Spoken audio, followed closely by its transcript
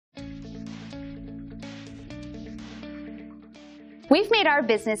We've made our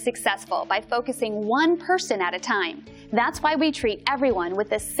business successful by focusing one person at a time. That's why we treat everyone with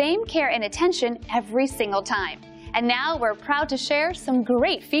the same care and attention every single time. And now we're proud to share some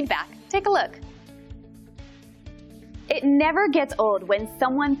great feedback. Take a look. It never gets old when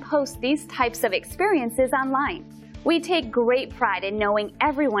someone posts these types of experiences online. We take great pride in knowing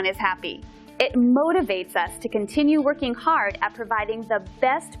everyone is happy. It motivates us to continue working hard at providing the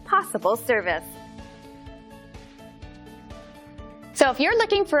best possible service. So if you're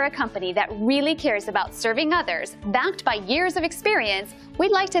looking for a company that really cares about serving others, backed by years of experience,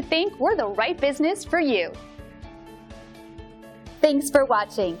 we'd like to think we're the right business for you. Thanks for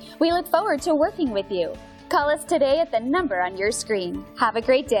watching. We look forward to working with you. Call us today at the number on your screen. Have a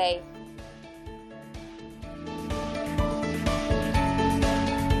great day.